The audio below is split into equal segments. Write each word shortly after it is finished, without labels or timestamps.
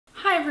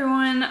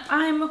everyone,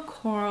 I'm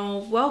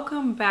Coral.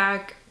 Welcome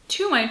back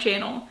to my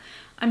channel.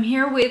 I'm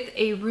here with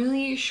a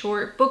really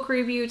short book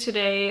review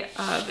today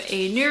of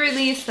a new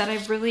release that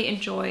I've really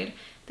enjoyed.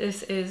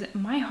 This is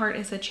My Heart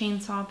is a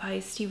Chainsaw by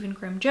Stephen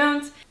Graham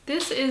Jones.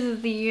 This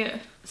is the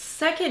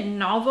second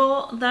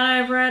novel that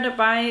I've read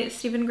by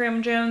Stephen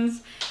Graham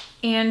Jones,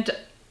 and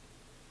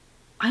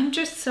I'm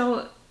just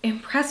so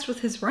impressed with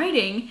his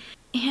writing,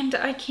 and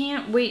I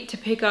can't wait to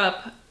pick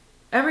up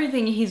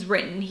everything he's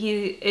written.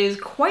 He is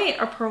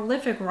quite a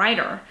prolific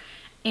writer,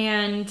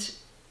 and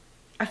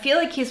I feel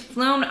like he's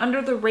flown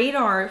under the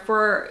radar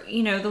for,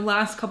 the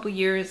last couple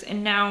years,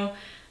 and now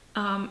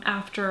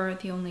after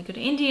The Only Good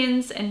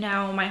Indians and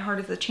now My Heart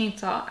is a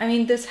Chainsaw. I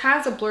mean, this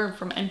has a blurb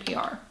from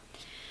NPR.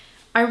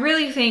 I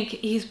really think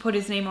he's put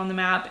his name on the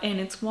map, and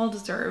it's well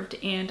deserved,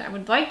 and I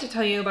would like to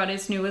tell you about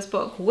his newest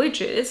book, which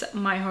is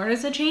My Heart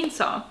is a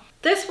Chainsaw.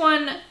 This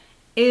one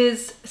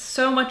is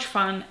so much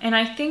fun, and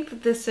I think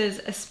that this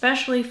is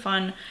especially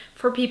fun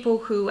for people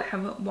who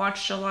have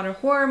watched a lot of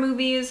horror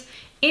movies,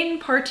 in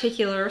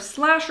particular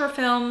slasher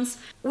films,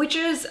 which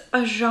is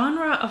a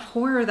genre of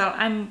horror that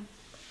I'm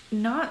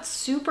not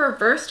super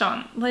versed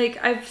on. Like,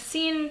 I've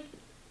seen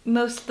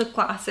most of the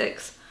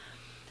classics,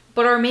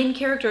 but our main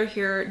character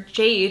here,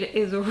 Jade,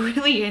 is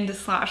really into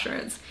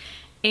slashers,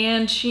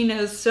 and she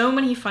knows so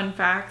many fun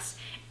facts,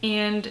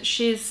 and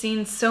she's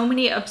seen so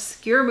many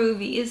obscure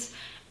movies,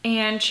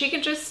 and she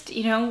can just,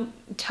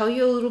 tell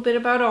you a little bit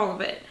about all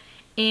of it.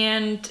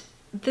 And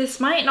this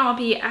might not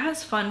be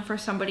as fun for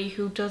somebody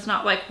who does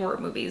not like horror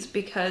movies,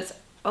 because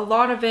a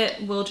lot of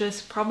it will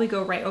just probably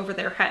go right over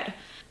their head.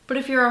 But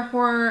if you're a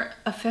horror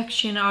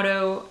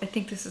aficionado, I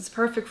think this is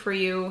perfect for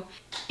you.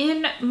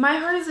 In My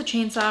Heart is a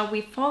Chainsaw,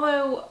 we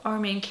follow our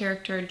main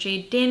character,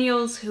 Jade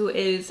Daniels, who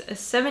is a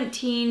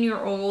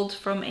 17-year-old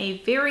from a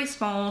very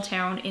small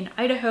town in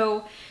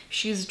Idaho.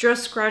 She's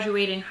just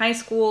graduating high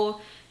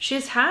school.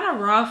 She's had a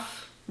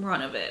rough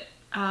run of it.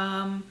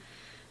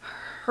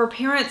 Her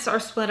parents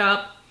are split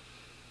up,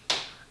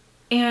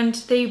 and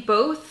they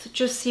both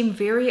just seem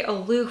very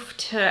aloof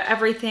to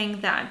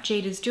everything that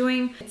Jade is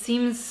doing. It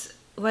seems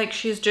like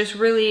she's just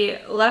really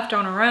left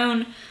on her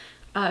own.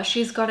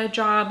 She's got a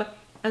job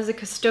as a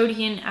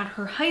custodian at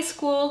her high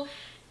school,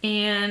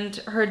 and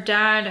her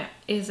dad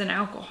is an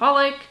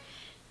alcoholic,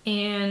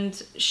 and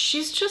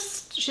she's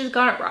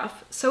got it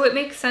rough. So it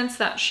makes sense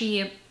that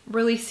she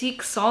really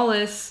seeks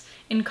solace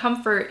and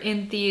comfort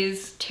in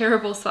these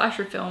terrible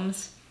slasher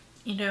films.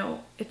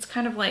 It's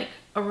kind of like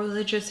a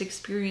religious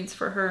experience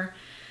for her,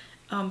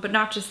 but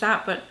not just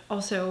that, but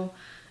also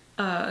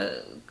a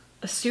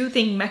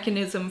soothing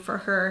mechanism for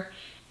her.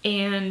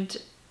 And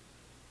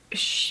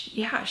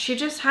she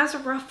just has a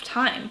rough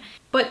time.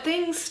 But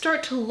things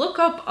start to look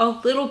up a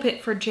little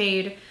bit for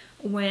Jade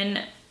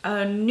when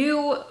a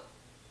new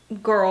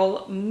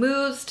girl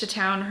moves to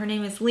town. Her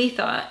name is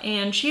Letha,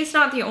 and she's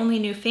not the only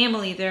new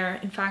family there.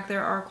 In fact,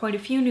 there are quite a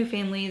few new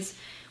families,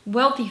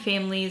 wealthy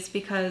families,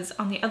 because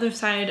on the other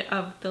side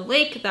of the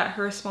lake that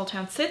her small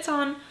town sits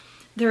on,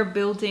 they're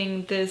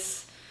building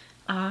this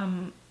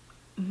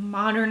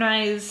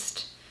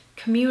modernized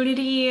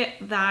community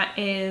that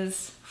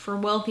is for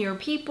wealthier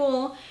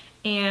people,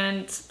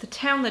 and the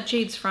town that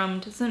Jade's from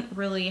doesn't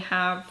really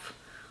have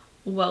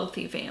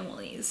wealthy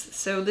families.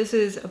 So this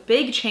is a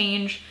big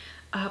change,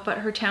 but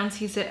her town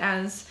sees it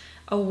as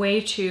a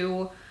way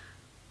to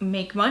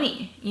make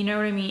money, you know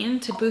what I mean?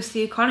 To boost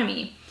the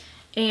economy.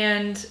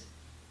 And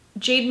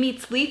Jade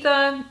meets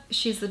Letha.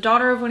 She's the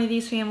daughter of one of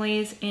these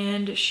families,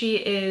 and she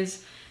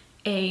is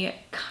a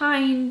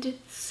kind,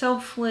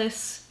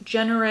 selfless,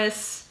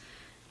 generous,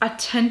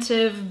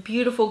 attentive,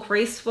 beautiful,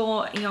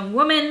 graceful young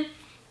woman.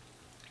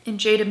 And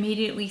Jade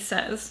immediately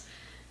says,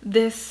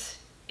 "This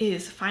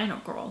is final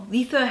girl.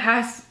 Letha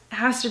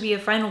has to be a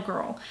final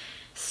girl.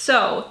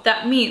 So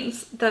that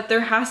means that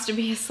there has to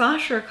be a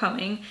slasher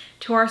coming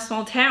to our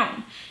small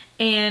town."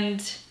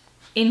 And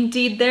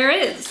indeed there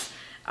is.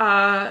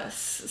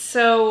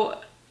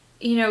 So,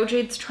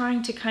 Jade's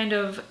trying to kind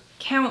of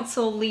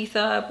counsel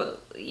Letha,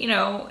 but, in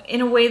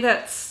a way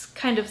that's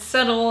kind of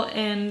subtle,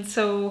 and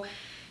so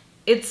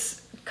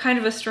it's kind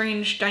of a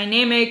strange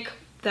dynamic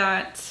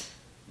that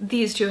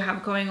these two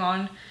have going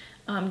on.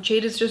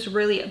 Jade is just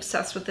really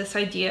obsessed with this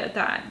idea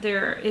that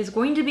there is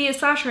going to be a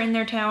slasher in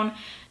their town,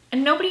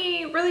 and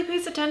nobody really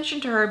pays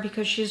attention to her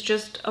because she's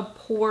just a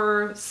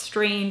poor,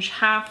 strange,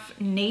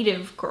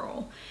 half-native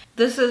girl.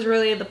 This is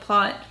really the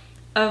plot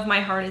of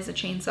My Heart is a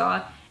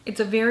Chainsaw. It's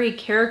a very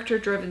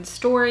character-driven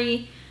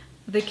story.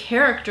 The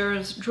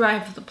characters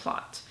drive the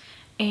plot,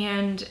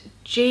 and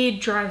Jade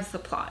drives the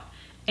plot.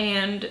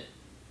 And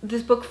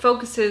this book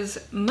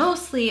focuses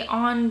mostly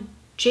on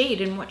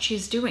Jade and what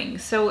she's doing.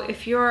 So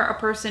if you're a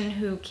person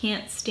who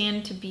can't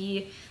stand to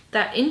be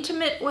that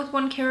intimate with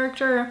one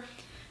character,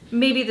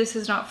 maybe this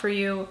is not for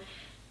you.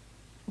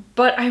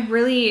 But I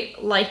really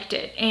liked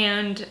it,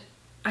 and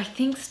I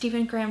think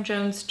Stephen Graham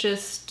Jones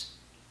just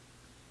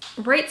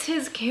writes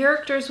his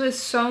characters with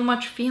so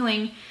much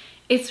feeling.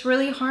 It's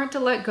really hard to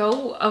let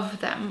go of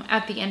them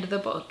at the end of the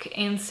book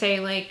and say,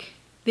 like,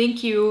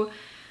 thank you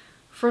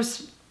for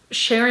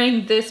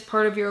sharing this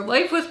part of your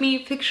life with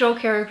me, fictional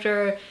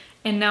character,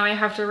 and now I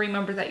have to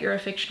remember that you're a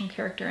fictional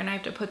character and I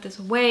have to put this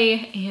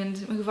away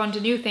and move on to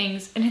new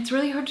things. And it's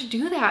really hard to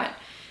do that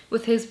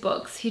with his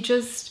books. He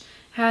just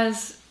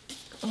has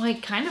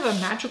like kind of a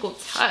magical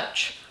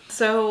touch.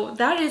 So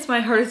that is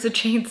My Heart is a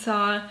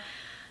Chainsaw.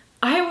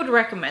 I would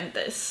recommend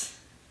this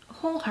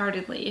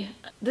wholeheartedly.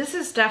 This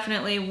is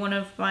definitely one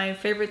of my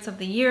favorites of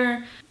the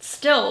year.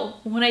 Still,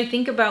 when I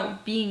think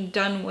about being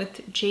done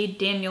with Jade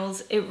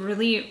Daniels, it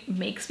really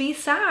makes me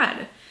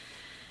sad.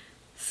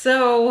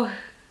 So,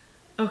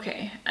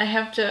 okay, I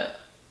have to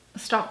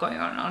stop going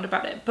on and on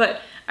about it,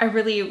 but I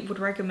really would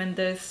recommend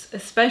this,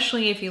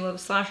 especially if you love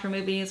slasher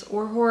movies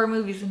or horror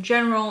movies in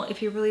general,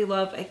 if you really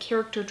love a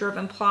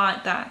character-driven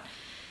plot that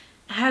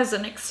has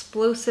an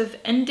explosive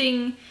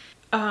ending.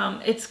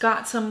 It's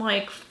got some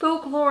like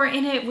folklore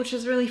in it, which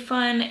is really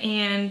fun,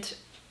 and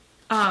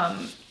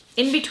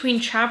in between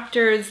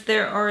chapters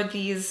there are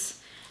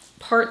these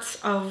parts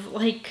of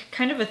like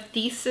kind of a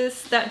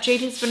thesis that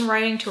Jade has been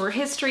writing to her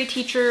history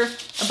teacher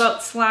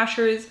about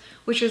slashers,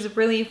 which is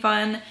really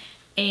fun.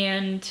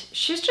 And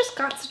she's just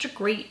got such a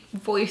great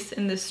voice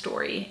in this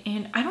story,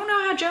 and I don't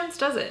know how Jones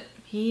does it.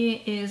 He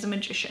is a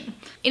magician.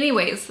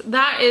 Anyways,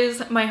 that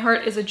is My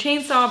Heart is a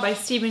Chainsaw by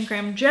Stephen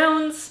Graham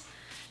Jones.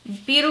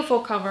 Beautiful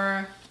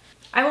cover.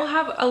 I will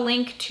have a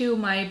link to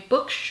my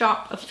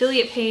bookshop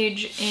affiliate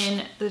page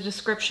in the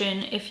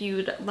description if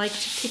you'd like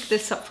to pick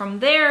this up from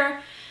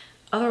there.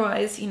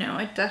 Otherwise, you know,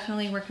 I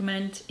definitely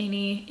recommend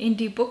any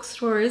indie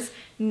bookstores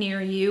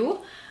near you.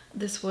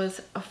 This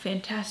was a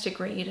fantastic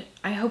read.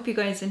 I hope you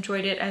guys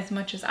enjoyed it as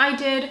much as I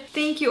did.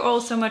 Thank you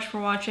all so much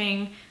for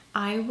watching.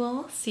 I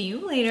will see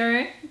you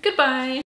later. Goodbye.